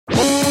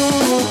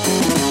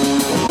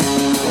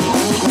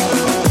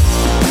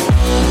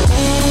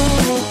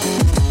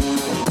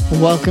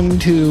Welcome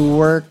to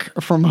Work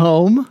from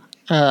Home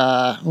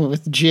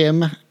with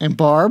Jim and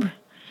Barb,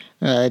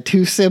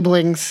 two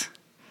siblings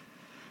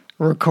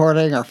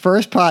recording our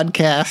first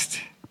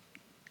podcast.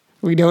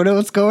 We don't know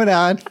what's going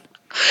on.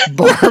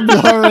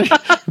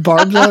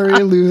 Barb's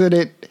already losing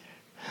it.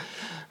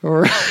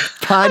 Or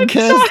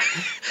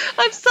podcast.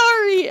 I'm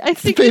sorry. I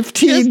think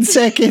 15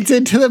 seconds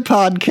into the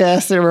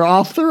podcast and we're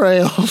off the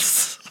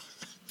rails.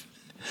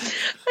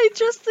 I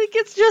just think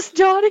it's just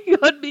dawning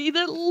on me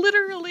that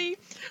literally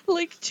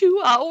like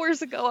 2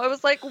 hours ago I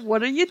was like,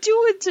 what are you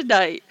doing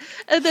tonight?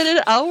 And then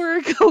an hour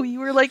ago you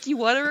were like, you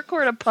want to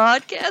record a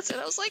podcast?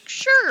 And I was like,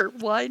 sure,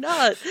 why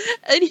not?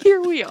 And here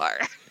we are.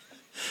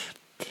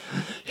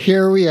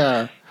 Here we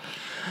are.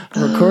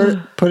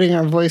 Putting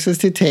our voices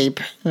to tape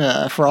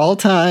for all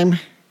time,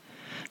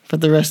 for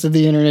the rest of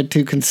the internet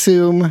to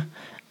consume,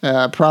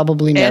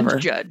 probably never.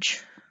 And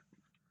judge.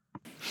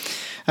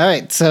 All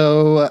right,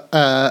 so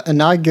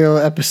inaugural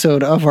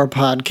episode of our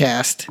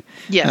podcast.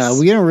 Yes.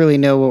 We don't really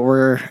know what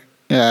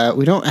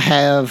we don't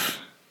have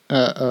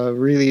a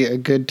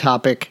good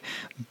topic,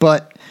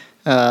 but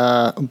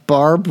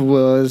Barb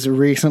was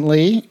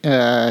recently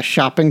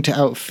shopping to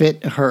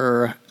outfit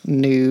her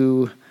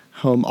new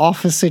home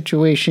office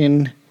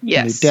situation.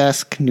 Yes. New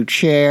desk, new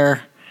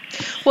chair.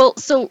 Well,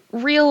 so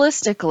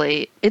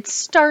realistically, it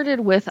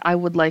started with I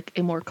would like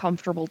a more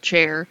comfortable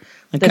chair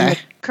than the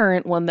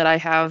current one that I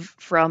have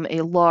from a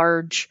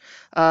large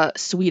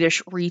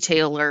Swedish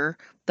retailer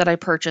that I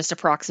purchased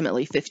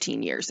approximately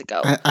 15 years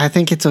ago. I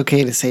think it's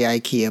okay to say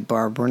IKEA,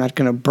 Barb. We're not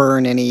going to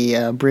burn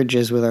any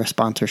bridges with our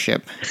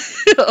sponsorship.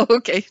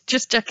 Okay,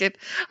 just check it.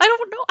 I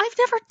don't know. I've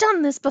never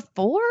done this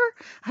before.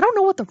 I don't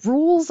know what the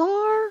rules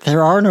are.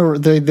 There are no.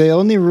 The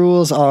only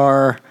rules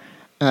are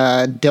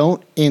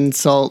don't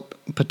insult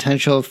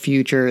potential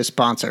future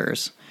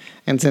sponsors.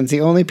 And since the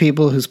only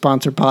people who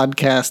sponsor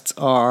podcasts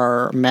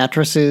are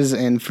mattresses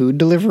and food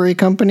delivery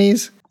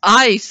companies,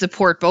 I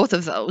support both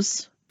of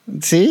those.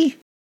 See?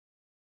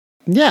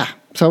 Yeah,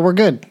 so we're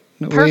good.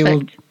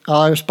 Perfect.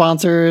 All our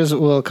sponsors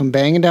will come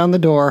banging down the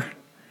door.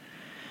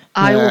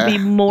 I will be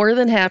more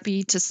than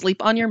happy to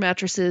sleep on your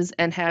mattresses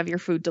and have your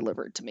food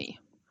delivered to me.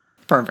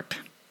 Perfect.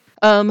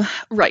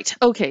 Right.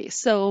 Okay,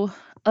 so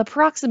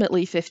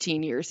approximately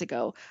 15 years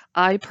ago,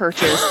 I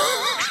purchased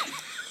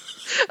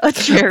a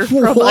chair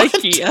from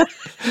IKEA.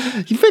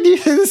 You've been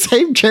using the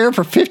same chair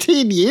for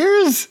 15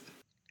 years?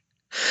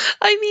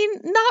 I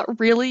mean, not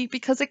really,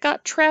 because it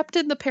got trapped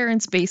in the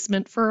parents'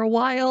 basement for a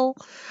while.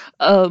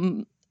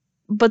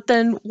 But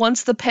then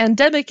once the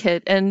pandemic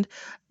hit and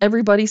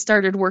everybody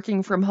started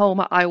working from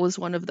home, I was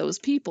one of those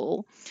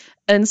people.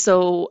 And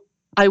so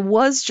I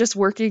was just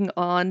working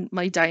on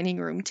my dining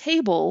room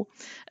table.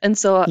 And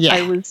so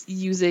I was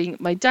using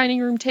my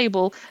dining room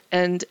table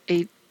and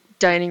a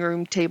dining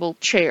room table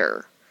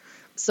chair.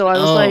 So I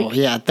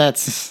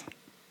was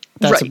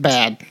that's right.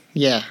 bad.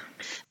 Yeah.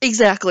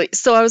 Exactly.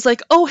 So I was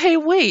like, oh, hey,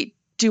 wait,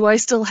 do I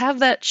still have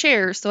that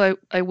chair? So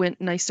I went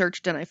and I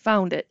searched and I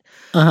found it.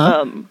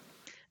 Uh-huh.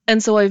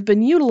 And so I've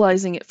been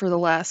utilizing it for the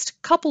last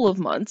couple of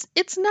months.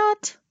 It's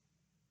not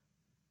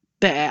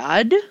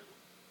bad.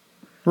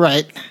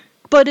 Right.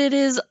 But it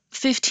is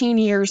 15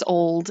 years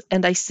old,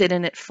 and I sit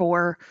in it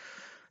for,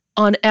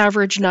 on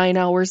average, 9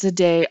 hours a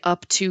day,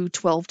 up to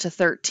 12 to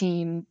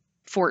 13,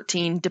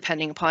 14,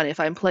 depending upon if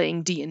I'm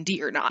playing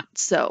D&D or not.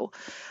 So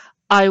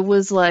I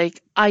was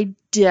like, I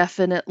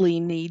definitely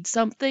need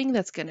something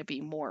that's going to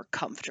be more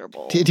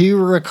comfortable. Do you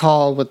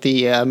recall what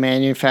the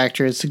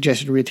manufacturer's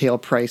suggested retail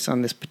price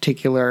on this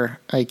particular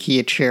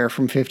IKEA chair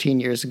from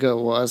 15 years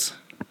ago was?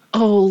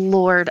 Oh,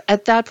 Lord.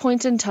 At that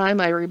point in time,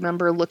 I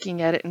remember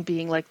looking at it and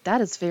being like, that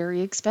is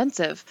very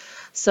expensive.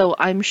 So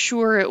I'm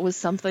sure it was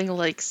something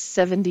like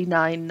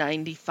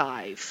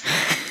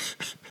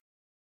 $79.95.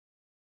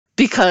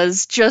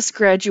 Because just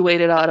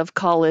graduated out of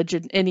college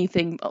and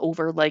anything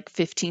over like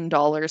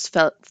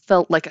 $15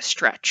 felt like a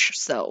stretch.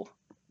 So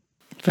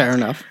fair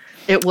enough.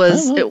 It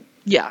was,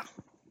 yeah.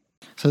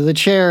 So the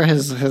chair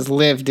has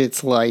lived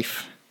its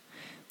life.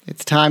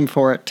 It's time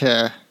for it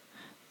to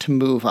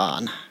move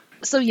on.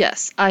 So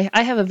yes, I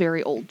have a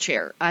very old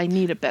chair. I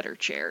need a better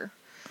chair.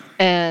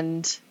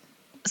 And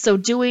so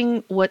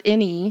doing what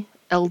any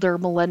elder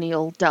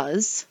millennial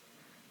does,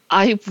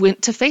 I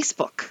went to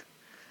Facebook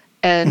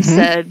and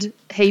said,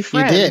 hey,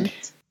 friend. You did.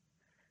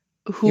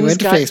 You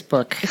went to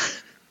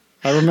Facebook.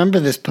 I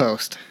remember this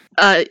post.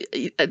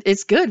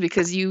 It's good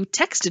because you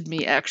texted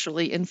me,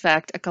 actually, in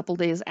fact, a couple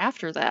days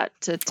after that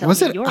to tell me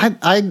yours.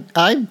 I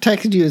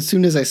texted you as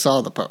soon as I saw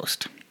the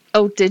post.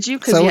 Oh, did you?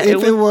 So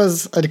if it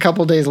was a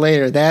couple days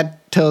later,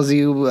 that tells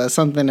you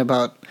something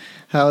about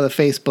how the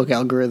Facebook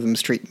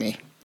algorithms treat me.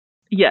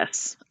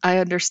 Yes, I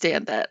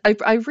understand that.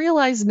 I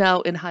realize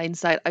now in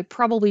hindsight, I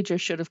probably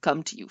just should have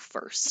come to you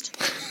first.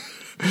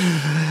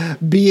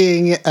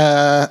 Being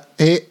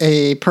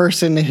a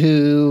person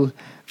who,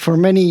 for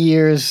many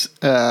years,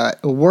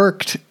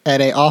 worked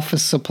at an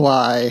office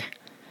supply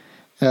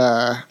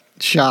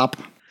shop.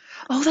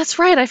 Oh, that's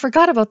right. I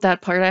forgot about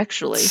that part,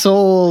 actually.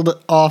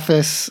 Sold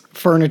office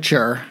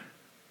furniture.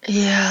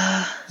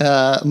 Yeah.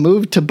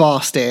 Moved to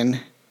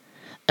Boston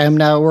am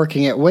now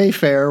working at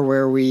Wayfair,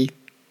 where we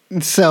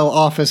sell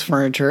office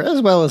furniture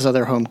as well as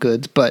other home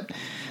goods, but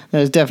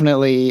there's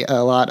definitely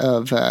a lot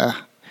of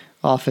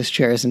office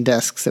chairs and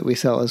desks that we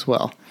sell as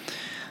well.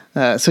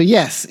 So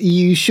yes,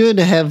 you should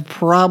have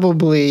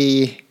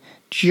probably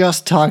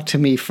just talked to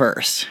me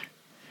first.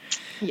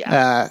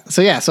 Yeah.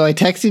 So I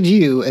texted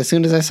you as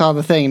soon as I saw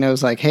the thing, and I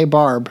was like, hey,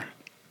 Barb,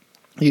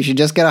 you should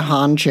just get a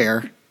Han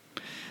chair.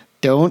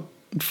 Don't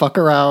fuck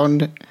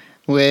around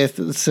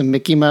with some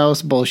Mickey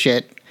Mouse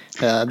bullshit.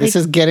 This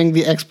is getting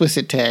the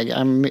explicit tag.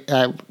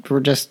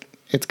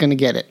 It's going to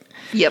get it.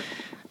 Yep.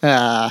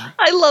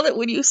 I love it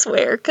when you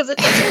swear, because it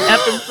doesn't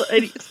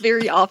happen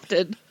very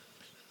often.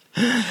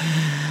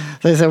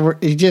 They said,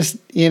 you just,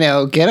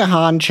 get a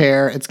Han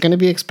chair. It's going to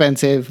be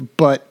expensive,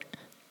 but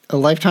a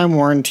lifetime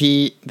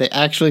warranty. They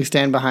actually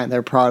stand behind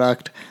their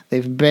product.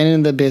 They've been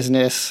in the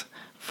business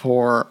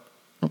for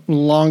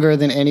longer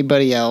than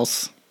anybody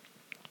else.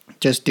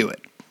 Just do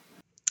it.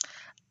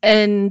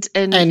 And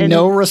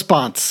no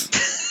response.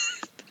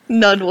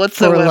 None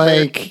whatsoever. For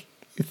like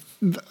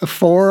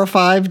 4 or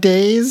 5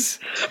 days.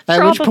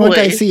 At which point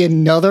I see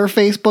another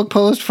Facebook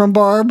post from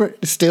Barb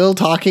still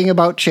talking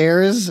about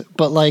chairs,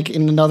 but like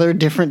in another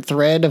different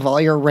thread of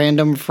all your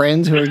random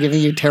friends who are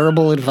giving you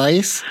terrible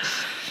advice.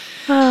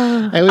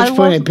 At which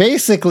point I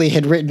basically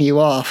had written you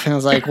off. And I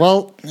was like,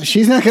 well,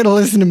 she's not going to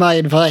listen to my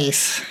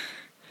advice.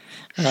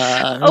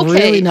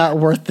 Really not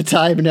worth the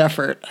time and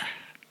effort.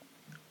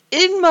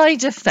 In my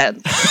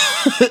defense.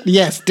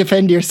 Yes,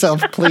 defend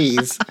yourself,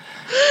 please.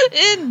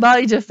 In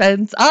my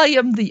defense, I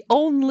am the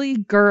only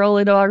girl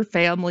in our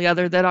family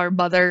other than our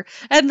mother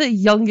and the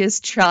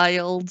youngest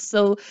child,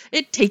 so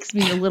it takes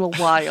me a little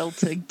while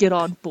to get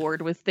on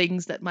board with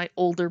things that my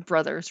older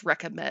brothers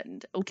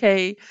recommend,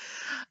 okay?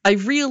 I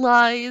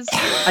realize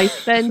I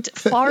spent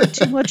far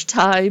too much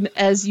time,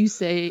 as you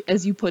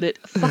put it,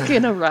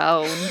 fucking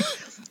around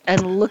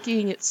and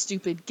looking at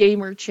stupid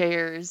gamer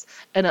chairs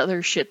and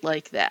other shit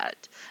like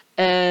that.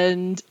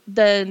 And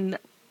then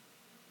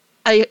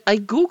I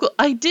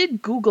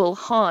did Google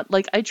Han.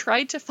 Like, I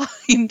tried to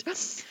find,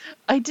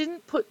 I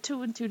didn't put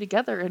 2 and 2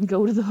 together and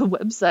go to the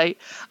website.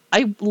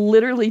 I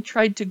literally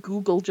tried to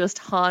Google just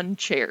Han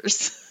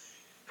chairs.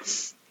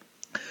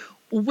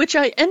 Which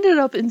I ended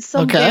up in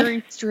some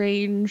very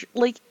strange,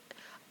 like,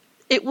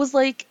 it was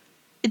like,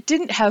 it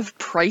didn't have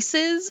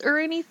prices or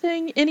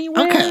anything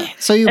anywhere. Okay,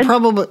 so you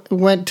probably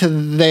went to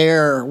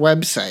their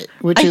website,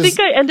 I think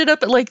I ended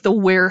up at like the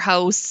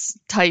warehouse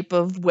type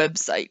of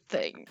website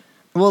thing.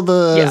 Well,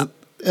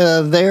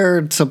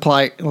 their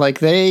supply, like,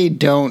 they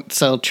don't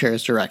sell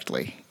chairs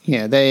directly.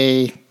 Yeah,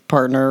 they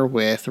partner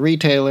with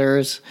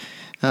retailers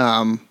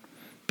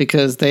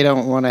because they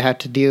don't want to have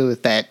to deal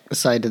with that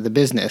side of the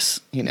business.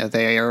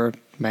 They are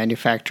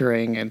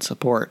manufacturing and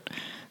support.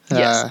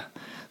 Yes.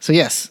 So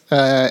yes,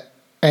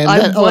 and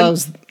that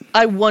allows.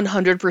 I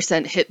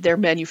 100% hit their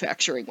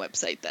manufacturing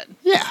website then.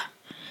 Yeah,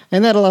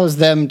 and that allows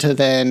them to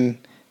then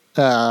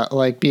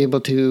be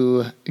able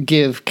to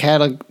give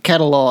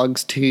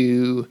catalogs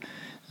to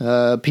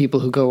people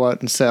who go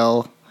out and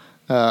sell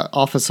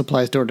office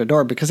supplies door to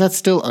door, because that's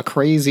still a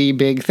crazy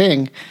big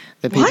thing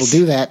that people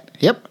do that.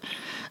 Yep.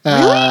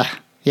 Really?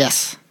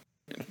 Yes.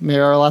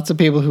 There are lots of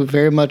people who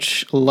very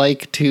much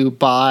like to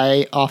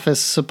buy office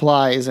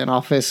supplies and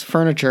office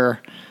furniture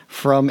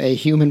from a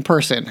human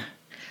person.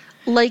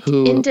 Like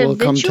who individuals?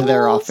 will come to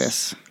their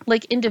office.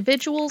 Like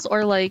individuals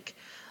or like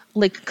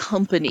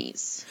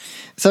companies?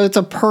 So it's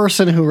a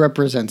person who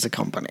represents a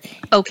company.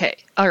 Okay,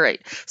 all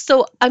right.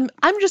 So I'm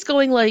just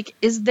going like,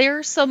 is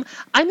there some?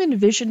 I'm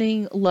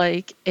envisioning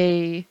like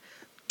a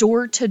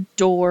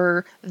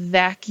door-to-door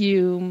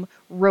vacuum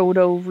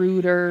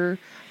Roto-Rooter.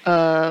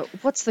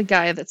 What's the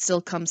guy that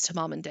still comes to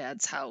mom and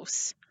dad's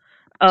house?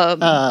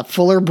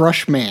 Fuller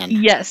Brush Man.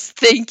 Yes,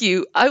 thank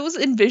you. I was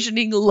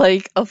envisioning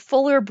like a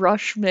Fuller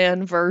Brush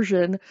Man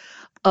version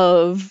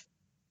of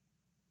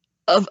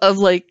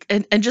like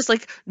and just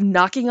like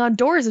knocking on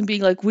doors and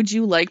being like, would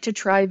you like to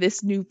try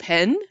this new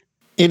pen?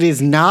 It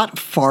is not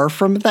far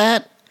from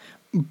that,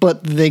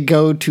 but they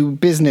go to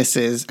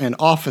businesses and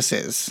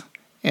offices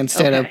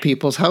instead of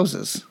people's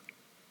houses.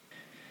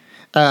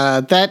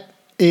 That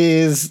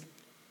is,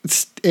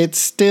 it's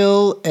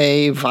still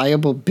a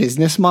viable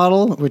business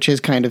model, which is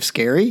kind of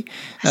scary.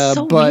 That's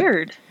so but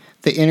weird.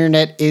 The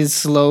internet is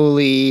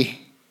slowly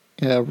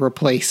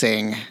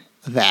replacing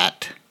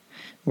that,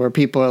 where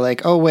people are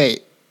like, oh,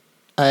 wait,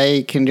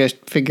 I can just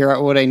figure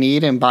out what I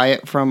need and buy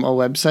it from a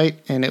website,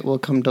 and it will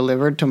come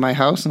delivered to my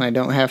house, and I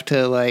don't have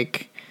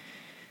to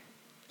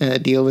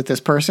deal with this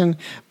person.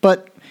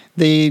 But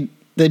the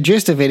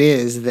gist of it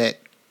is that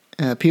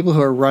people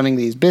who are running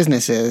these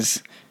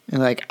businesses are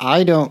like,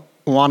 I don't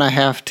want to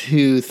have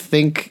to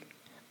think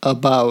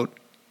about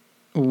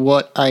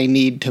what I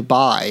need to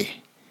buy.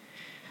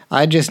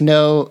 I just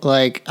know,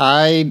 like,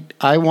 I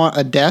want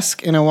a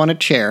desk and I want a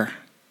chair,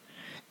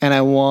 and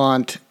I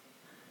want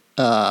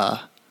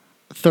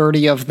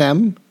 30 of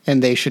them,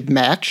 and they should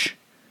match.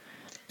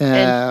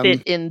 And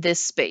fit in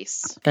this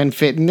space. And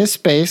fit in this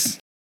space.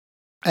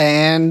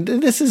 And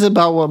this is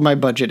about what my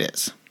budget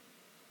is.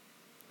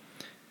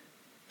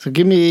 So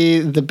give me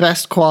the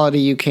best quality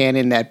you can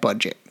in that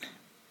budget.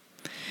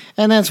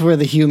 And that's where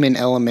the human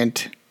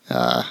element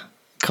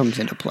comes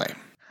into play.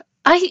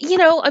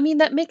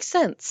 That makes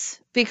sense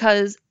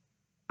because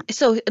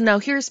so now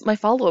here's my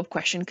follow-up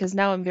question because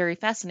now I'm very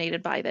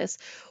fascinated by this.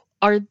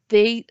 Are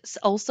they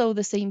also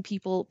the same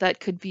people that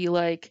could be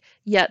like,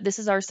 yeah, this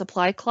is our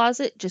supply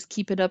closet, just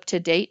keep it up to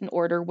date and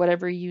order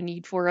whatever you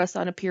need for us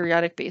on a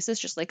periodic basis,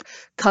 just like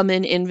come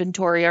in,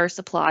 inventory our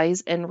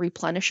supplies and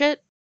replenish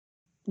it,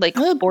 like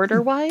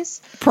order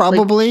wise?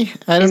 Probably.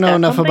 I don't know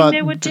enough about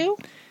they would do?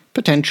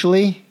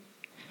 Potentially.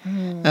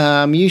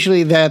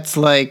 Usually that's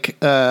like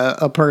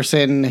a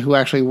person who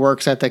actually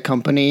works at the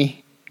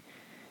company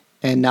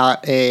and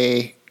not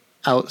a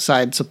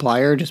outside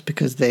supplier, just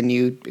because then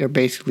you are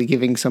basically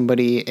giving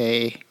somebody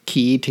a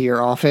key to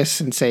your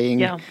office and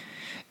saying,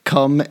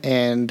 come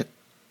and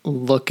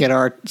look at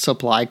our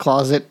supply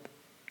closet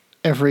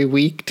every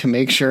week to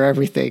make sure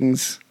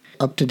everything's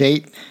up to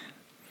date.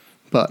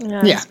 But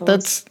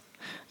that's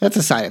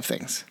a side of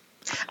things.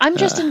 I'm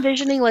just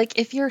envisioning, like,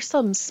 if you're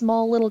some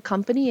small little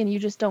company and you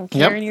just don't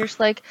care and you're just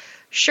like,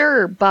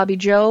 sure, Bobby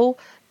Joe,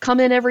 come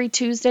in every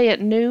Tuesday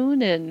at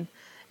noon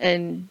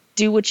and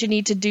do what you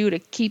need to do to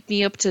keep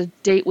me up to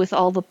date with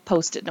all the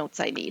Post-it notes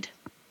I need.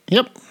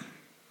 Yep.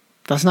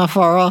 That's not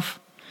far off.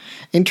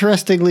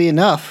 Interestingly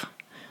enough,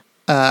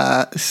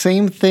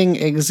 same thing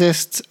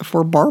exists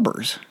for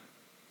barbers.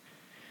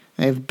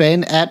 I've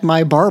been at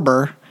my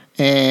barber,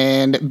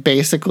 and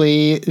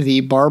basically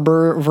the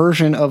barber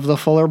version of the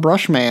Fuller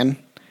Brush Man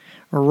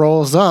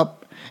rolls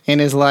up and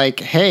is like,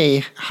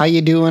 hey, how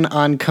you doing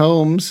on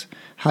combs?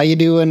 How you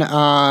doing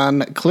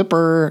on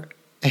clipper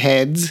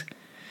heads?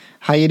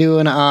 How you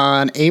doing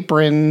on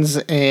aprons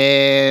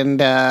and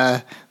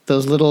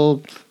those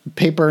little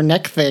paper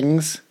neck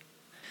things?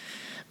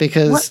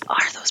 Because what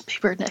are those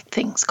paper neck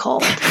things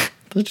called?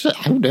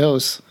 Who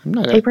knows? I'm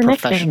not paper a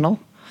professional.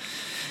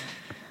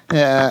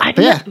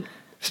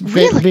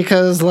 Really?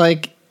 Because,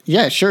 like,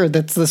 yeah, sure,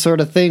 that's the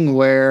sort of thing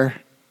where,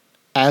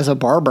 as a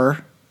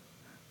barber,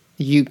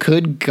 you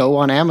could go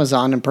on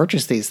Amazon and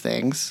purchase these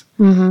things.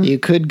 Mm-hmm. You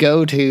could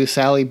go to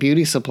Sally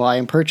Beauty Supply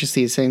and purchase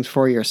these things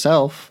for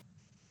yourself.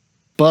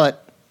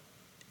 But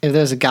if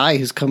there's a guy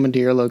who's coming to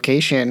your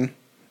location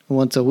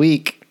once a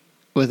week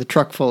with a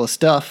truck full of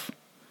stuff,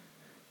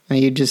 and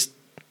you just,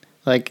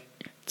 like,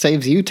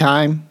 saves you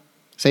time,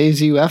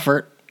 saves you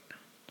effort,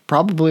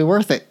 probably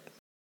worth it.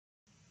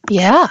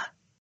 Yeah.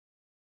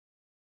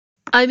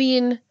 I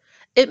mean,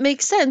 it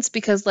makes sense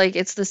because, like,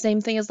 it's the same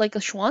thing as, like,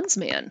 a Schwann's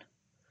man.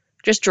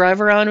 Just drive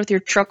around with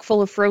your truck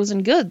full of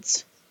frozen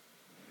goods.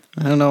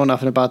 I don't know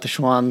enough about the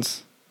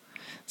Schwann's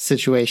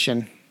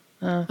situation.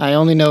 I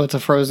only know it's a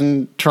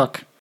frozen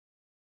truck.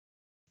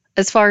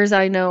 As far as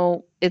I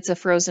know, it's a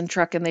frozen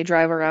truck and they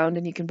drive around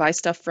and you can buy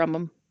stuff from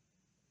them.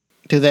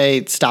 Do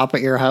they stop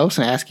at your house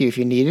and ask you if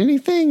you need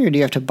anything, or do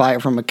you have to buy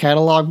it from a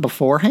catalog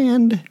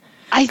beforehand?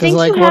 I think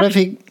like, what if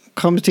he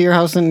comes to your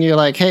house and you're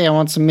like, hey, I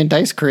want some mint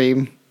ice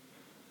cream.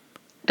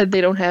 And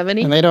they don't have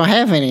any? And they don't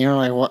have any. You're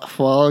like,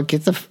 well,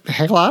 get the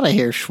hell out of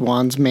here,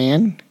 Schwann's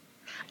man.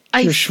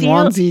 Get your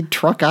Schwanzy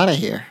truck out of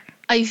here.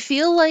 I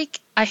feel like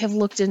I have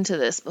looked into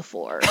this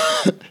before.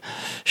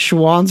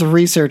 Schwann's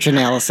research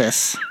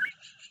analysis.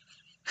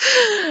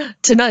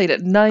 Tonight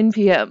at 9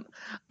 p.m.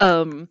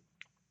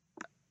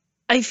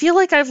 I feel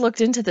like I've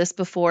looked into this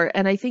before,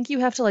 and I think you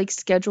have to, like,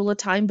 schedule a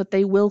time, but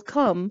they will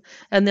come,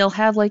 and they'll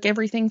have, like,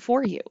 everything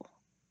for you.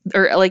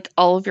 Or, like,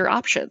 all of your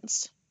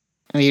options.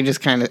 And you just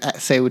kind of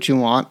say what you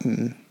want,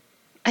 and...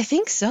 I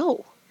think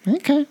so.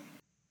 Okay.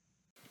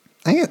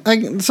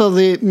 So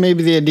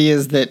maybe the idea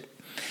is that,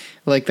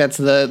 like, that's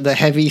the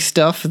heavy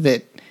stuff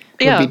that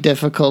would be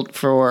difficult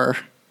for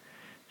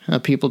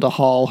people to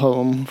haul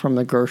home from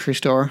the grocery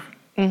store.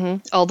 Mm-hmm.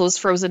 All those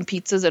frozen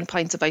pizzas and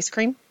pints of ice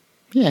cream.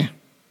 Yeah.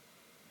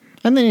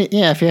 And then,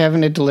 if you're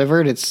having it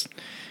delivered, it's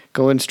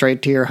going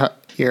straight to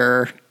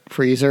your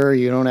freezer.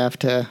 You don't have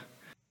to,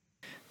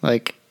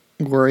 like,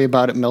 worry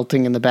about it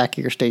melting in the back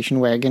of your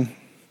station wagon.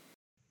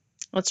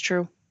 That's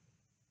true.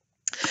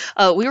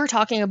 We were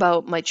talking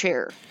about my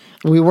chair.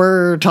 We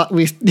were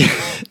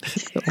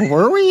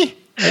were we?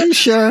 Are you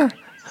sure?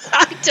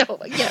 I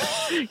don't.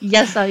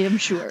 Yes, I am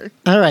sure.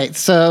 All right.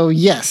 So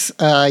yes,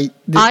 I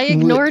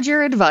ignored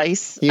your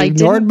advice. You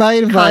ignored my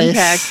advice.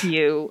 Contact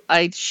you.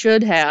 I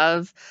should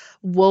have.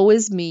 Woe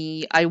is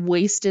me. I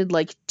wasted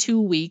like 2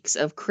 weeks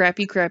of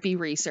crappy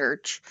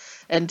research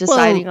and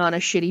deciding on a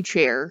shitty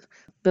chair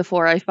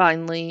before I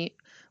finally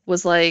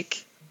was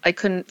like, I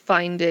couldn't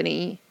find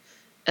any.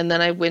 And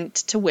then I went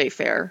to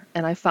Wayfair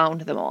and I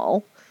found them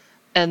all.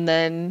 And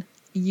then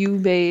you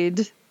made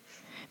the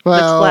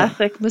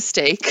classic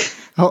mistake.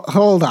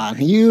 Hold on.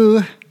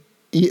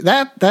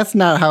 That's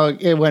not how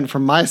it went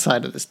from my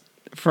side of this.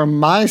 From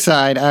my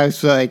side, I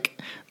was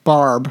like,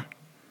 Barb,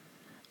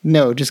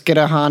 no, just get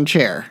a Han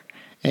chair.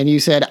 And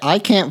you said, I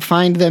can't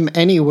find them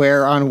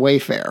anywhere on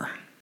Wayfair.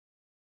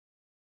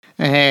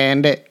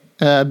 And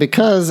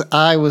because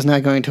I was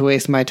not going to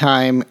waste my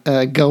time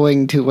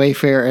going to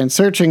Wayfair and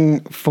searching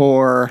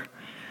for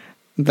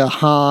the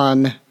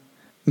Han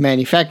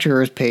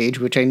manufacturer's page,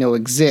 which I know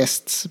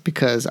exists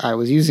because I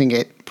was using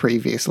it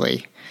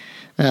previously.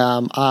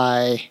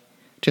 I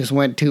just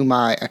went to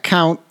my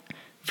account,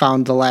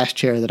 found the last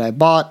chair that I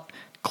bought,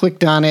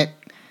 clicked on it,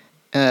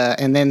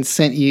 and then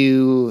sent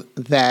you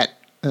that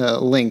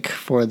link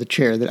for the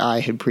chair that I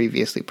had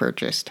previously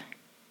purchased.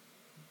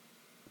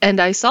 And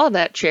I saw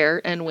that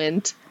chair and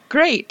went,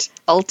 great,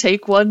 I'll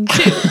take one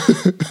too.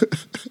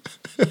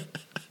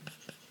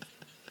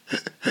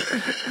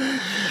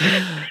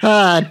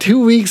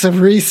 2 weeks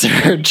of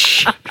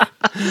research.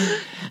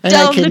 And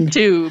Down the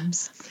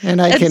tubes.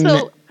 And I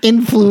can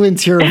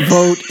influence your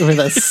vote with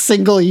a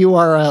single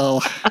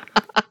URL.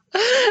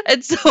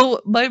 And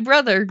so my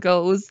brother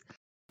goes...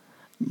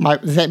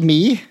 Is that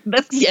me?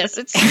 Yes,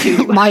 it's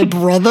you. My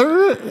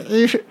brother?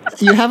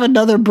 You have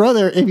another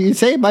brother. If you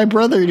say my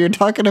brother and you're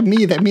talking to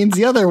me, that means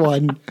the other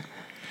one.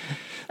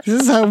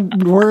 This is how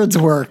words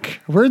work.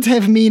 Words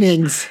have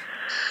meanings.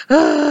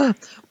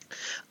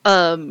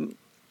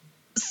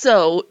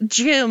 So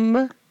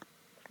Jim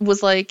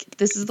was like,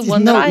 this is the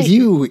one that I...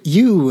 No,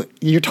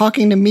 you're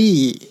talking to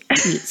me.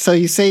 So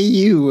you say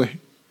you.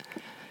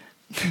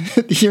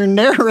 You're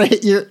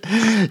narrate.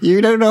 You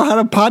don't know how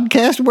a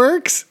podcast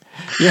works?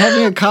 You're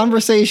having a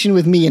conversation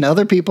with me and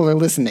other people are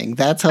listening.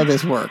 That's how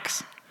this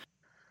works.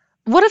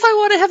 What if I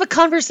want to have a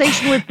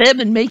conversation with them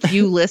and make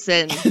you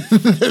listen?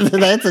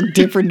 That's a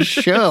different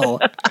show.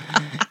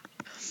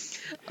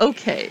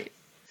 Okay.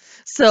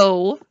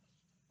 So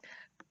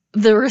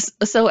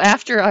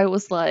after I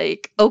was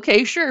like,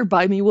 okay, sure,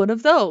 buy me one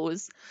of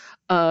those.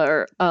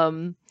 Your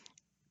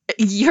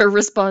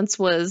response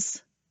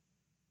was,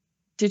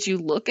 did you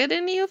look at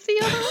any of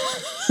the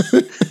other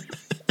ones?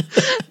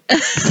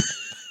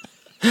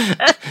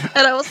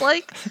 And I was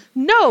like,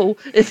 no,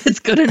 if it's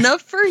good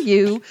enough for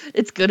you,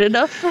 it's good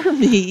enough for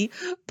me.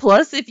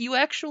 Plus, if you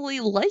actually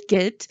like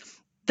it,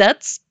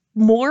 that's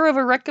more of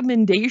a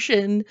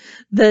recommendation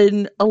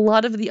than a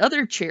lot of the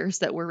other chairs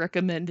that were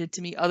recommended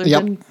to me, other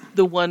than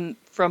the one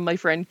from my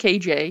friend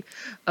KJ,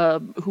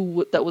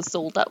 that was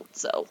sold out.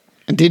 So,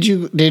 did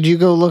you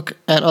go look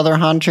at other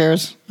Han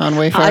chairs on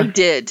Wayfair? I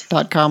did.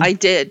 .com? I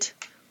did.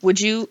 Would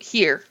you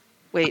here?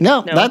 Wait.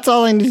 No, that's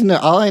all I need to know.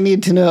 All I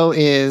need to know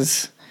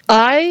is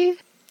I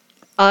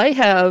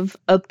have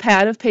a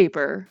pad of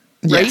paper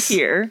right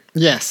here.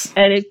 Yes.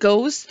 And it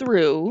goes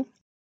through.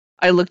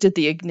 I looked at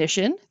the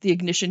Ignition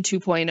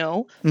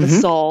 2.0, the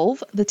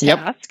Solve, the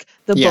Task,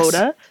 the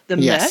Boda, the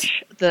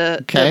Mesh,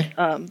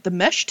 the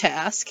Mesh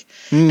Task,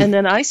 and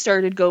then I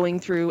started going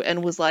through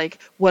and was like,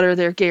 what are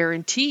their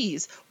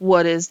guarantees?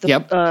 What is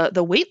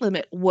the weight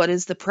limit? What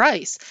is the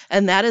price?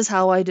 And that is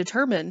how I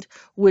determined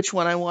which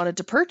one I wanted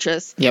to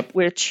purchase,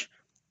 which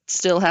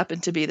still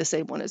happened to be the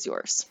same one as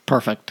yours.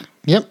 Perfect.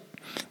 Yep.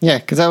 Yeah,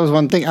 because that was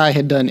one thing I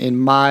had done in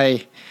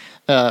my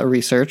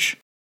research.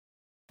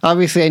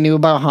 Obviously, I knew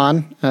about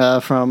Han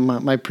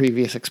from my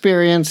previous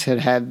experience,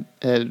 had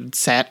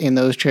sat in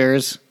those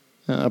chairs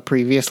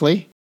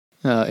previously,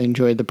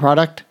 enjoyed the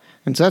product.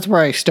 And so that's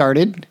where I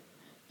started.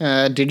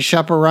 Did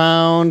shop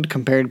around,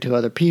 compared to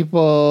other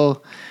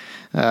people,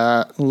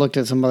 looked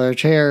at some other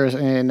chairs,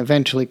 and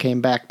eventually came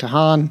back to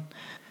Han.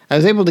 I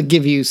was able to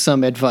give you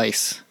some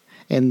advice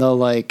in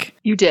the,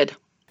 You did.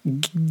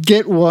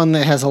 Get one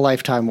that has a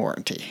lifetime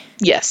warranty.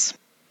 Yes.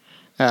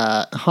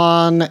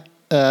 Han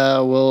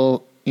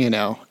will...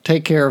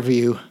 take care of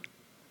you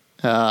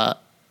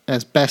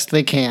as best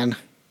they can,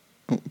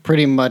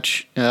 pretty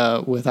much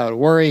without a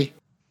worry.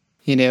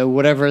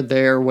 Whatever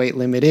their weight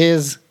limit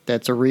is,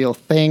 that's a real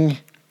thing.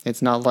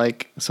 It's not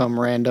like some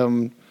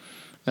random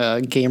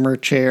gamer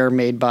chair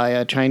made by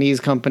a Chinese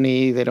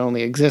company that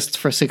only exists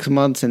for 6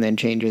 months and then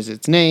changes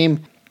its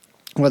name,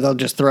 where they'll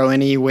just throw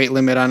any weight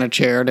limit on a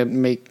chair to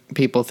make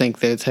people think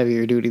that it's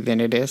heavier duty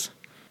than it is.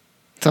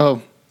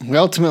 So we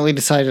ultimately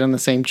decided on the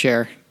same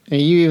chair.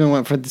 And you even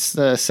went for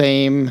the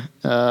same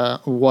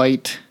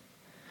white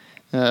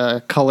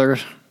color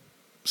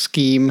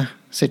scheme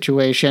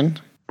situation.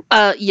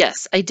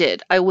 Yes, I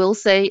did. I will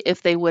say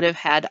if they would have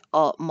had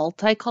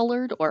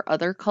multicolored or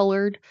other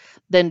colored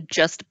than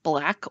just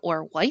black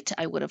or white,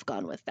 I would have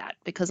gone with that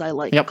because I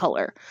like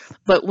color.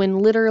 But when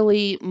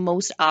literally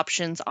most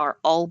options are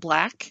all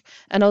black,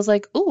 and I was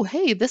like, oh,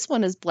 hey, this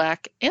one is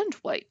black and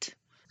white.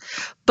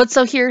 But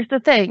so here's the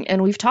thing,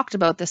 and we've talked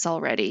about this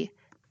already.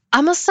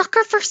 I'm a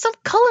sucker for some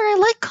color. I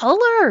like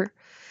color.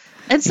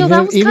 And so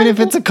even if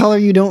it's a color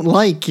you don't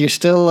like, you're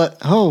still,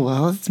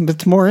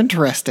 it's more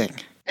interesting.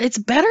 It's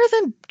better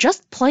than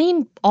just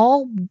plain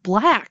all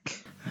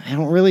black. I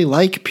don't really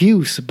like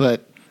puce,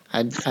 but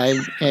I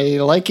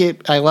like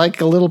it. I like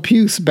a little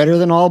puce better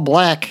than all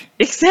black.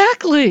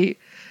 Exactly.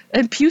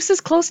 And puce is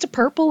close to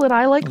purple, and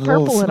I like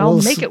purple, and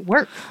I'll make it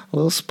work. A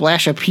little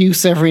splash of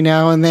puce every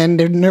now and then.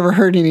 They've never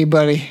hurt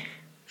anybody.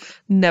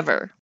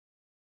 Never.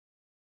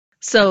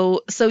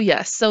 So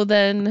yes. So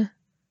then.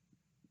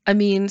 All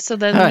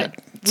right.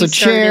 So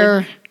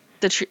chair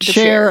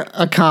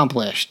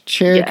accomplished.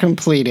 Chair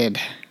completed.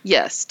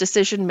 Yes,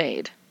 decision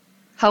made.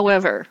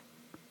 However,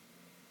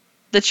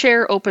 the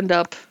chair opened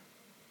up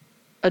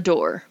a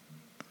door.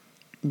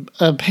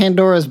 a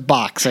Pandora's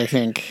box, I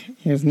think.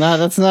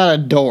 That's not a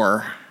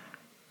door.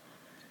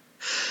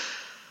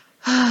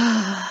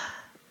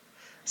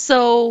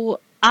 So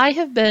I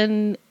have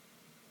been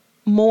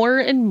more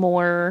and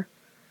more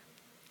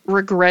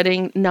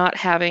regretting not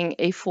having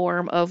a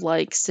form of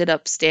like sit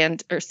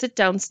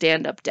down,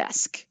 stand up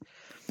desk.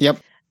 Yep.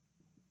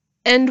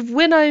 And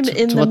when I'm in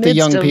It's the what the midst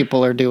young of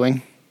people are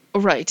doing.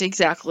 right,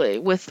 exactly,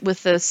 with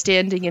the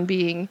standing and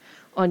being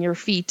on your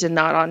feet and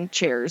not on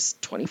chairs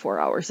 24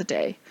 hours a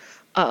day.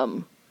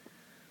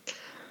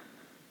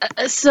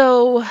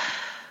 So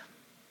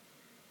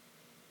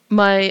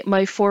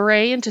my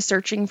foray into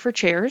searching for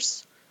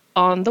chairs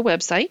on the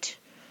website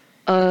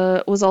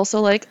was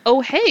also like,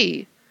 oh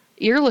hey,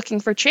 you're looking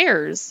for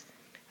chairs.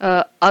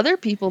 Other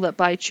people that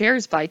buy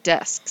chairs buy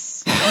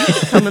desks. You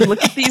should come and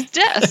look at these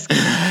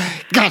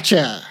desks.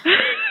 Gotcha.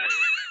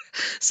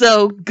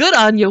 So good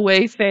on you,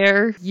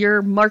 Wayfair.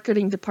 Your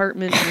marketing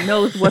department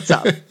knows what's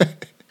up.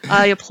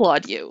 I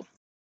applaud you.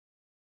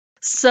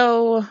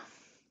 So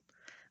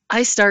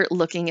I start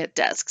looking at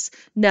desks.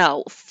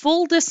 Now,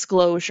 full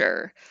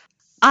disclosure,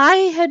 I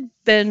had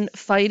been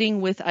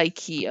fighting with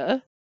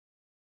IKEA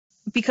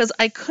because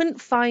I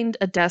couldn't find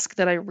a desk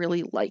that I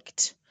really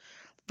liked.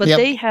 But Yep.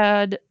 they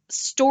had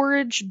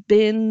storage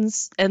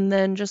bins and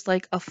then just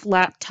like a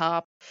flat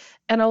top.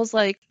 And I was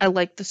like, I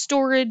like the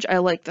storage, I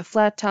like the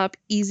flat top,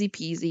 easy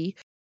peasy.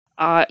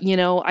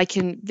 I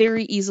can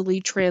very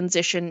easily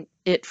transition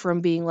it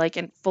from being like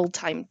a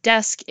full-time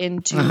desk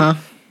into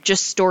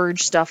just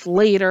storage stuff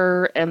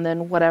later and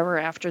then whatever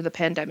after the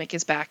pandemic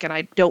is back and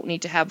I don't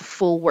need to have a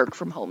full work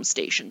from home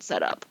station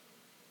set up.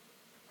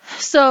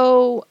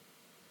 So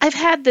I've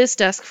had this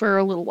desk for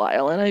a little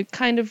while and I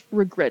kind of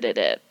regretted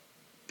it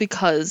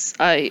because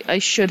I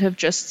should have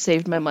just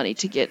saved my money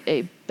to get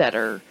a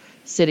better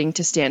sitting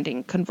to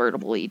standing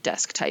convertible-y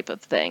desk type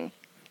of thing.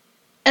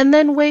 And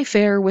then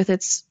Wayfair with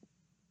its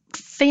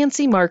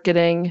fancy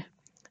marketing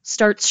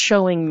starts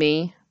showing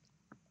me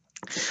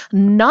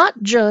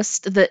not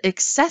just the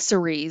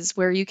accessories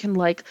where you can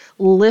like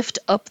lift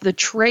up the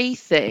tray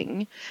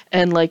thing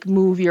and like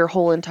move your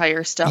whole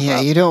entire stuff Yeah,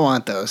 up. you don't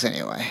want those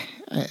anyway.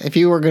 If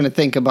you were going to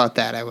think about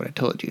that, I would have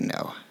told you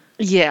no.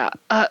 Yeah,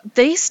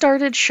 they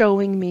started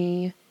showing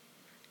me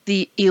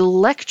the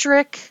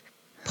electric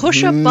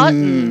push a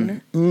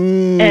button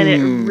and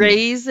it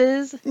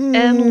raises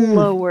and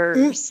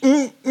lowers.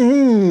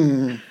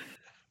 And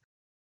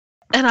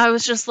I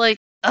was just like,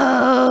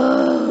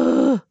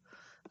 ugh,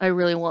 I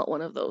really want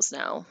one of those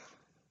now.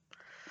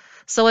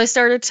 So I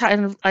started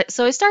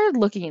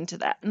looking into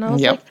that, and I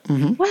was like,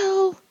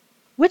 well,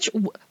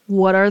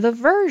 what are the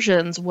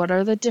versions? What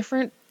are the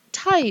different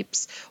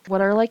types?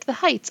 What are like the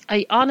heights?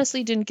 I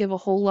honestly didn't give a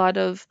whole lot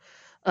of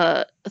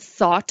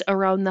thought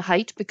around the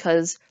height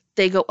because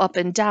they go up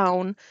and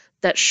down.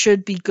 That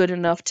should be good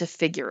enough to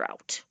figure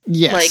out.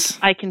 Yes. Like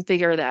I can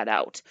figure that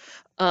out.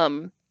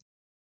 And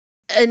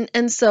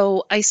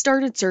so I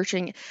started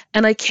searching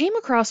and I came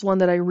across one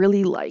that I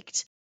really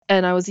liked.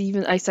 And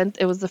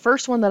it was the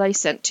first one that I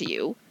sent to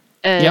you.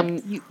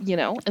 And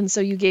and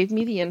so you gave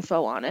me the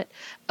info on it.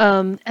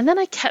 And then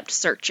I kept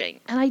searching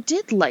and I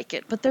did like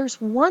it, but there's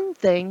one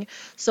thing.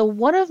 So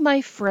one of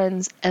my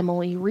friends,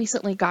 Emily,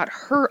 recently got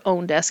her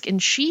own desk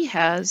and she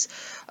has,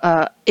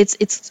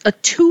 it's a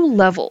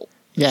 2-level.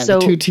 Yeah, so,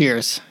 the 2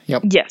 tiers.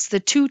 Yep. Yes,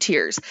 the 2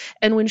 tiers.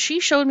 And when she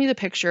showed me the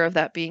picture of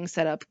that being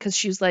set up, because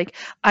she was like,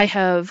 I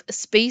have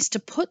space to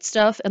put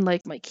stuff and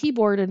like my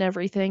keyboard and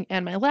everything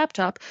and my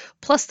laptop,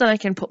 plus then I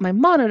can put my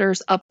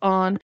monitors up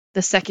on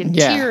the second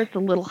tier. It's a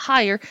little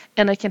higher,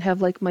 and I can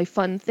have like my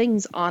fun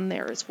things on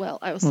there as well.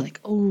 I was like,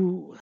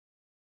 oh,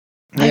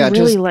 I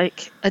really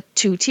like a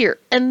 2-tier.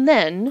 And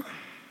then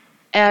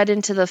add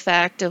into the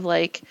fact of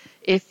like,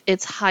 if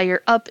it's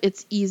higher up,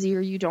 it's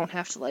easier. You don't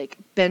have to like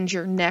bend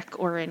your neck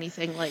or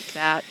anything like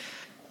that.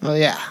 Well,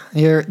 yeah, the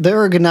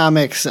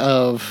ergonomics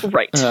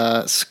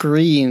of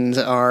screens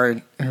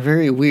are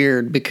very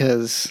weird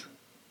because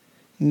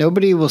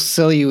nobody will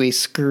sell you a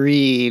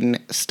screen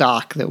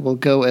stock that will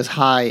go as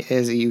high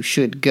as you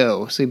should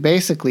go. So you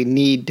basically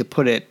need to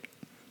put it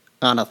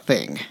on a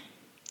thing.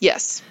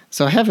 Yes.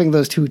 So having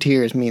those 2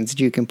 tiers means that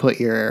you can put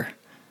your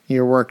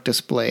work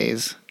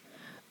displays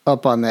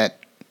up on that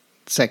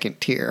second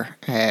tier,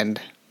 and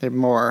they're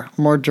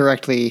more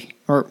directly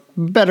or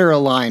better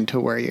aligned to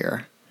where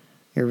your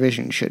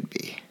vision should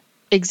be.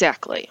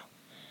 Exactly.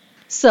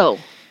 So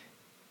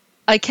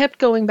I kept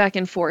going back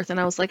and forth, and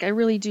I was like, I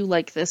really do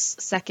like this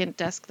second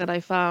desk that I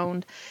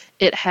found.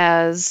 It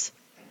has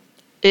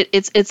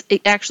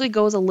it actually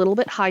goes a little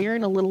bit higher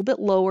and a little bit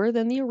lower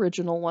than the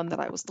original one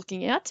that I was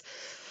looking at.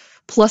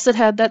 Plus it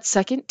had that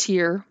second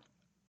tier.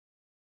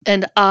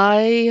 And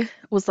I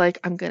was like,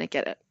 I'm gonna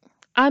get it.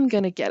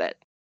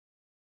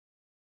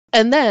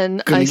 And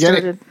then I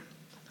started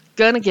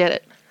gonna get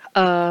it.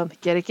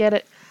 Get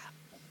it.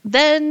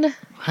 Then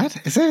what?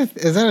 Is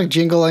that a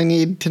jingle I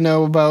need to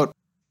know about?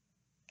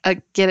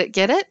 Get it?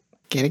 Get it?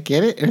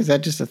 Or is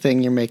that just a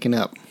thing you're making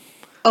up?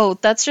 Oh,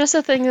 that's just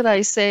a thing that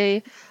I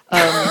say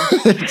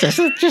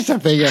just a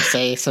thing I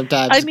say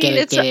sometimes. I mean, I'm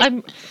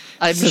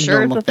It's a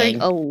sure it's normal a thing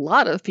thing. a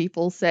lot of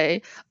people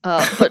say,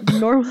 but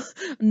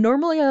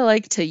normally I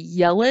like to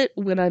yell it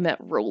when I'm at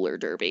roller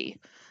derby.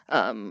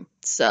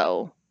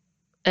 So,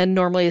 and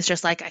normally it's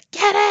just like, I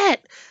get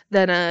it,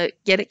 then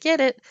get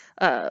it.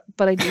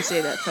 But I do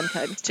say that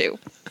sometimes too.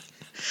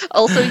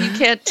 Also, you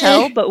can't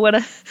tell, but when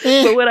I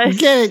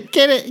Get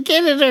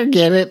it or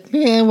get it.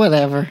 Yeah,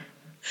 whatever.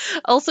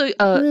 also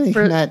Really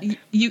for not.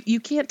 you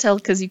can't tell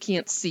because you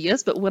can't see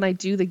us, but when I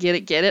do the get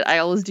it, I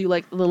always do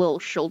like the little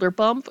shoulder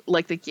bump,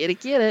 like the get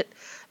it,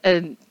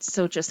 and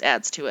so it just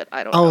adds to it.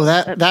 I don't Oh,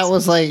 know. that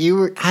was like you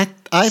were.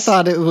 I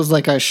thought it was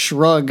like a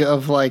shrug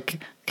of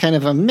like kind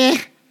of a meh.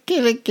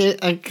 Get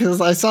it,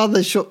 because I saw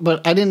the show,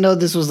 but I didn't know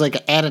this was like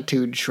an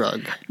attitude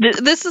shrug.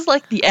 This is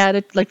like the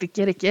added, like the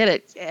get it,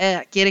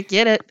 yeah,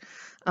 get it.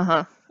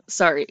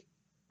 Sorry.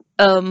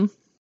 Um,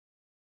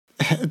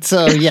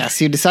 So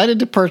yes, you decided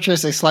to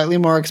purchase a slightly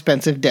more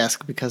expensive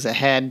desk because it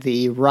had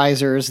the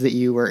risers that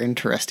you were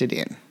interested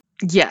in.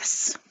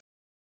 yes.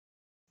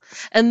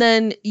 And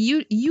then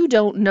you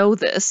don't know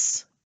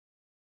this,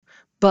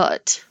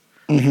 but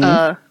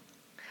Mm-hmm.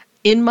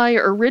 in my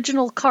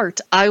original cart,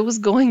 I was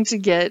going to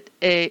get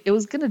it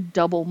was going to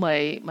double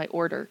my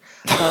order.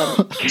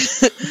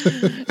 Because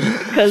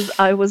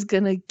I was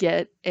going to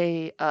get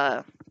a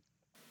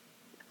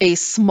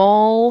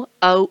small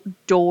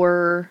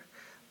outdoor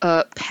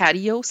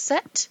patio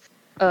set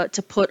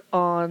to put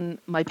on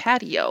my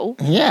patio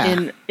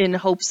Yeah. in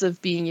hopes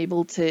of being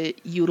able to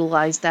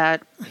utilize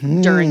that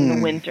during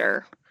the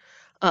winter.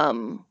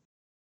 Um,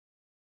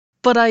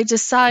 but I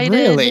decided,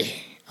 Really?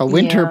 A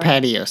winter yeah.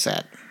 patio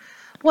set.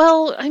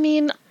 Well, I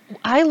mean,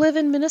 I live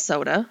in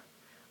Minnesota.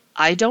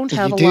 I don't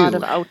have You a lot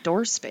of do.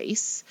 outdoor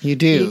space. You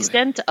The do.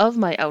 extent of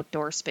my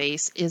outdoor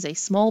space is a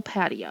small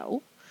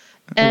patio.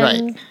 Right.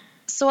 And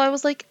so I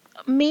was like,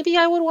 maybe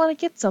I would want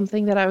to get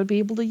something that I would be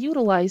able to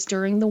utilize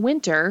during the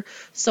winter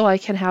so I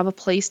can have a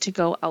place to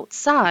go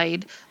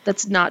outside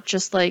that's not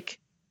just like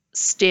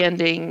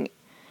standing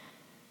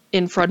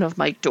in front of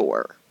my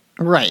door.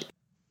 Right.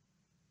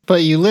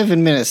 But you live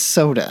in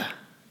Minnesota.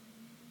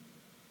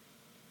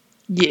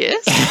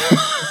 Yes.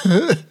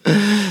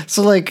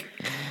 So, like,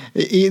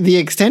 the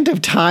extent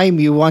of time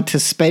you want to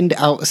spend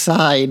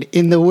outside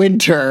in the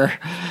winter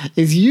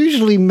is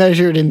usually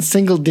measured in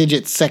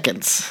single-digit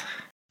seconds.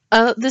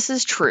 This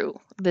is true.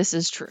 This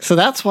is true. So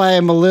that's why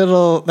I'm a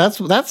little. That's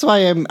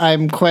why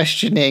I'm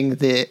questioning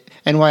the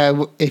and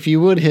why if you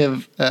would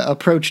have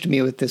approached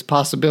me with this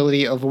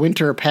possibility of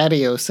winter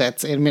patio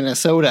sets in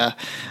Minnesota,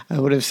 I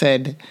would have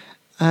said,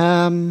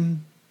 I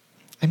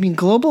mean,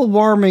 global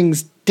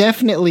warming's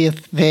definitely a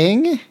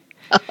thing,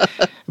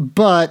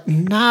 but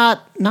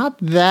not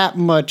that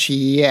much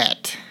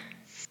yet.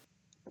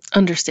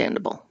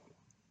 Understandable.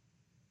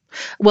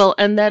 Well,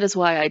 and that is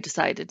why I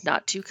decided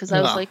not to, because I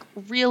was Well, like,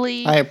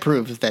 really? I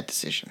approve of that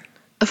decision.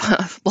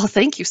 Well,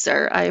 thank you,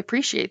 sir. I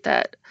appreciate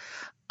that.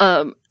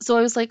 So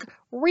I was like,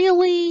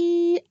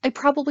 really? I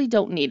probably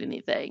don't need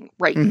anything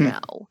right Mm-hmm.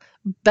 now.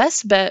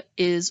 Best bet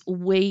is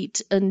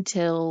wait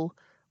until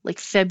like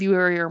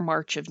February or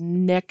March of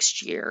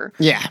next year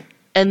Yeah.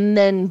 and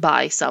then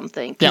buy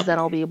something because Yep. then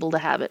I'll be able to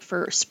have it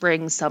for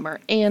spring, summer,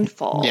 and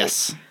fall.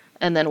 Yes.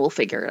 And then we'll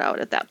figure it out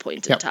at that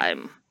point in Yep.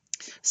 time.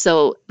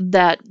 So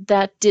that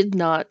did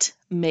not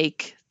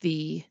make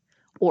the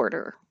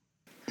order.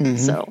 Mm-hmm.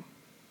 So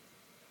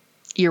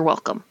you're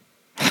welcome.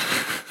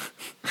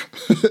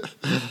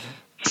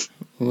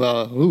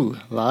 Well, ooh,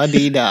 la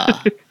dee da.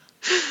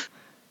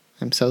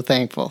 I'm so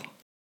thankful.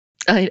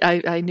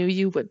 I knew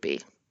you would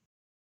be.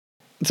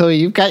 So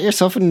you've got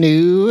yourself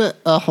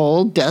a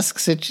whole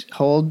desk,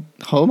 whole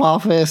home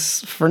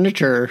office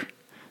furniture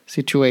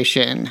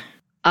situation.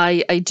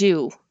 I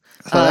do.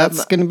 So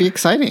that's going to be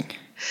exciting.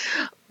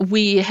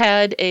 We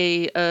had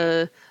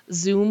a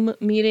Zoom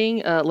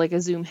meeting, like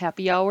a Zoom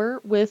happy hour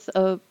with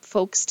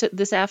folks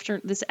this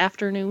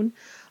afternoon,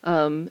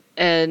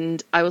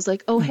 and I was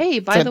like, "Oh, hey,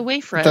 by the way,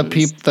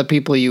 friends, The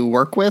people you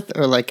work with,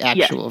 or like Yeah.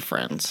 actual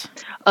friends?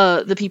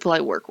 The people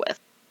I work with."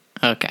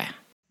 Okay.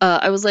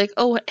 I was like,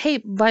 "Oh, hey,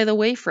 by the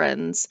way,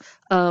 friends,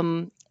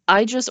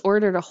 I just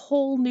ordered a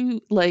whole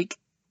new like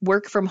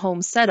work from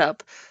home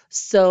setup,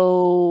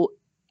 so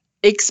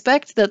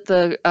expect that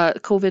the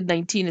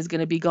COVID-19 is going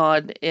to be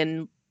gone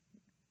in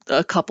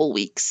a couple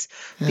weeks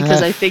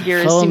because I figure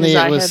If as soon as only it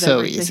I was have so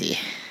everything, easy.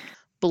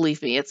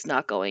 believe me, it's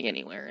not going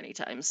anywhere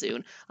anytime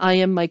soon. I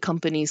am my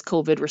company's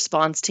COVID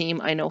response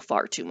team. I know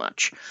far too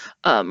much.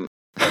 You're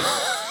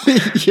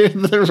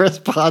the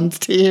response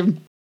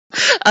team.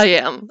 I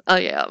am.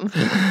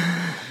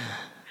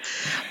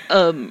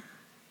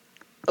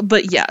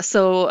 But yeah,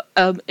 so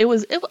I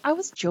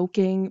was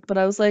joking, but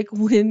I was like,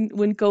 when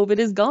COVID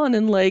is gone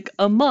in like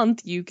a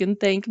month, you can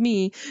thank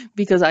me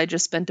because I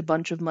just spent a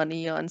bunch of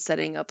money on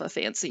setting up a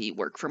fancy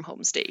work from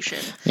home station.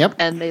 Yep.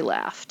 And they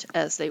laughed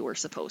as they were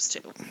supposed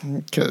to.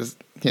 Because,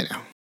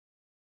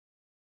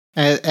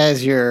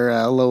 as your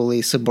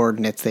lowly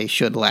subordinates, they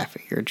should laugh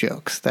at your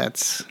jokes.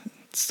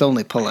 It's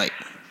only polite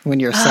when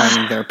you're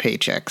signing their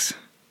paychecks.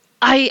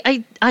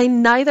 I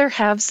neither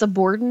have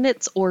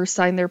subordinates or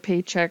sign their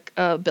paycheck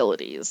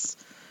abilities.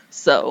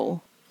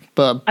 So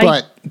But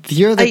I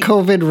you're the I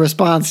COVID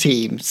response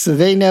team, so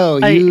they know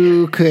I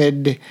you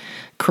could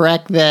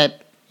crack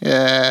that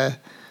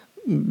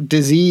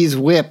disease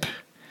whip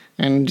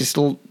and just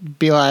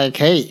be like,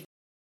 "Hey,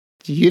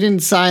 you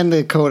didn't sign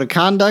the code of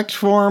conduct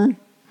form.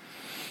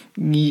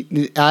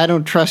 I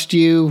don't trust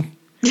you.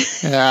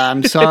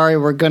 I'm sorry.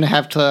 I'm gonna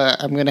have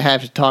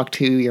to talk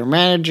to your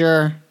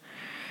manager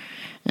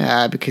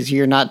because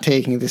you're not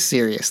taking this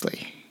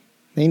seriously."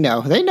 They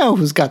know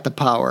who's got the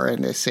power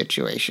in this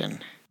situation.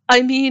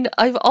 I mean,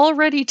 I've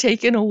already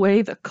taken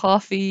away the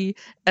coffee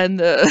and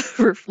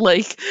the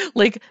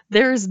like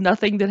there's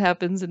nothing that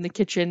happens in the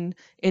kitchen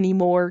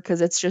anymore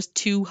because it's just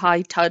too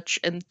high touch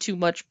and too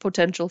much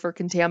potential for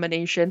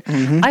contamination.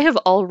 Mm-hmm. I've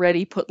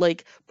already put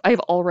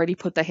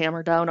the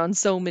hammer down on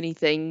so many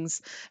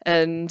things,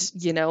 and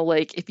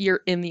like if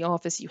you're in the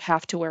office you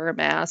have to wear a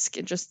mask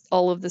and just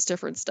all of this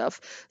different stuff.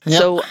 Yep.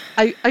 So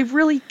I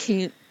really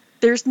can't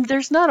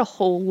there's not a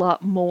whole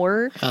lot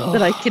more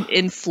that I can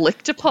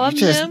inflict upon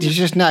them. You're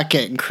just not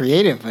getting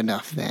creative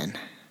enough then.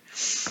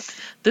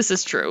 This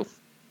is true.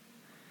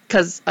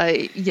 Because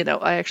I do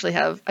actually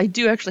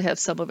have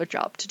some of a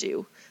job to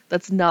do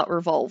that's not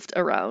revolved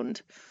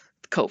around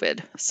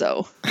COVID.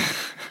 So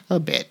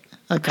A bit.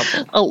 A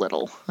couple. a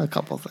little. A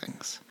couple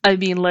things. I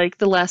mean, like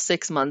the last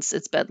 6 months,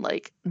 it's been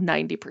like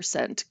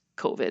 90%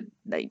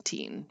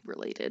 COVID-19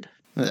 related.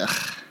 Ugh.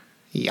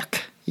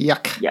 Yuck.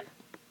 Yuck. Yeah.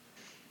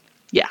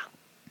 Yeah.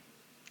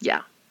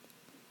 Yeah.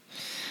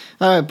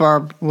 All right,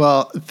 Barb.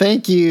 Well,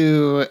 thank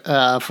you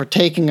for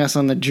taking us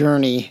on the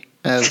journey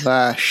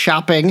of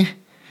shopping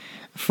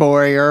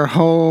for your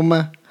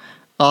home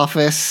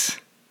office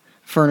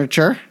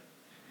furniture.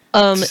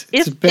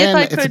 It's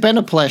been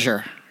a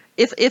pleasure.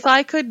 If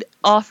I could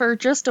offer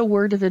just a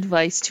word of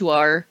advice to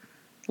our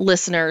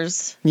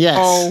listeners, Yes.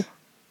 all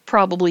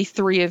probably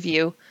 3 of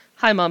you.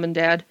 Hi, Mom and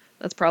Dad.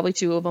 That's probably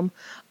 2 of them.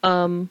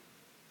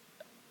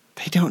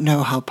 They don't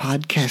know how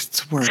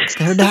podcasts work.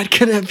 They're not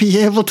going to be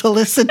able to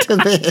listen to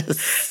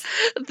this.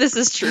 This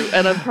is true,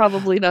 and I'm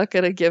probably not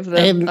going to give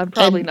them. I'm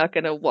probably not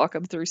going to walk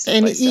them through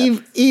step by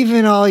step.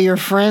 Even all your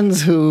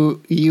friends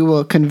who you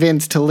will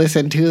convince to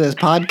listen to this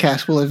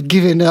podcast will have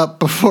given up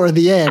before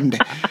the end.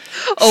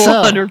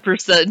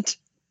 100%.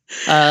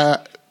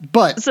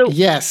 But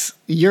yes,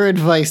 your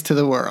advice to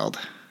the world.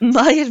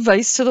 My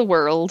advice to the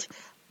world: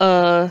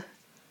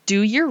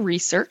 do your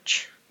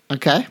research.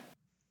 Okay.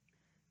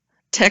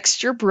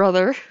 Text your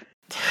brother.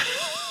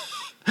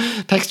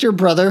 Text your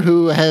brother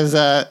who has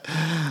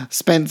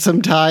spent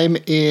some time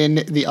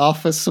in the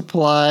office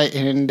supply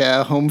and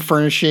home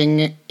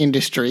furnishing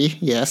industry.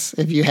 Yes,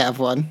 if you have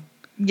one.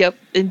 Yep,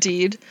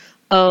 indeed.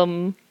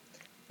 And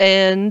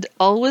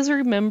always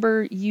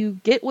remember, you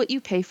get what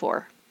you pay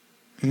for.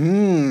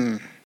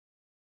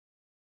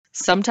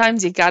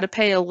 Sometimes you got to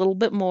pay a little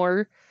bit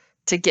more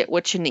to get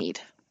what you need.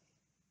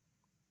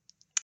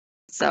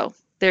 So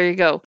there you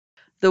go.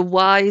 The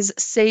wise,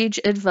 sage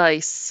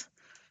advice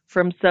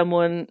from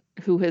someone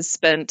who has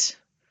spent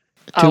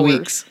 2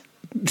 weeks.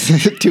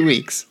 2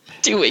 weeks.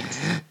 2 weeks.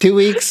 2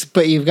 weeks,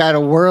 but you've got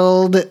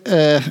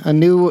a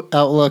new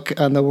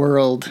outlook on the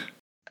world.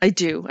 I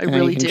do. I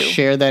really do.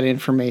 Share that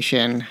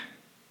information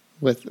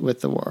with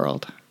the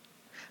world.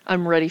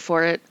 I'm ready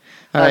for it.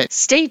 All right.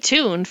 Stay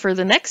tuned for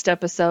the next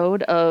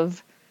episode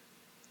of...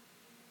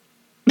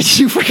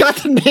 You forgot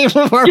the name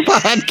of our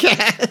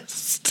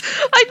podcast.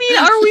 I mean,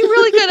 are we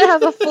really going to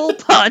have a full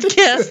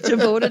podcast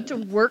devoted to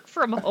work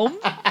from home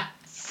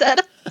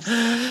setup?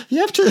 You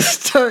have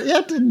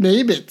to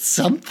name it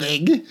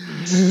something.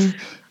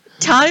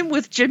 Time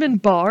with Jim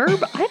and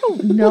Barb? I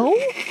don't know.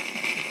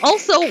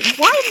 Also,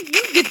 why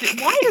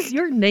does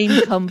your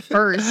name come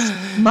first?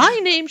 My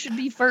name should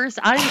be first.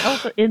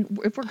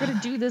 If we're going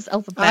to do this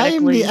alphabetically. I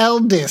am the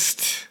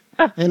eldest,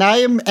 and I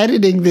am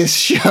editing this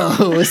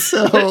show,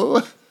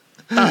 so...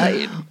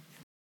 Fine.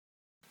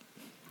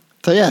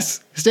 So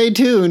yes, stay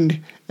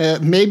tuned.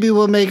 Maybe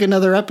we'll make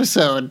another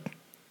episode.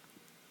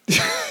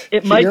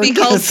 It might be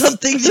called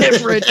something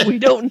different. We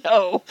don't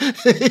know.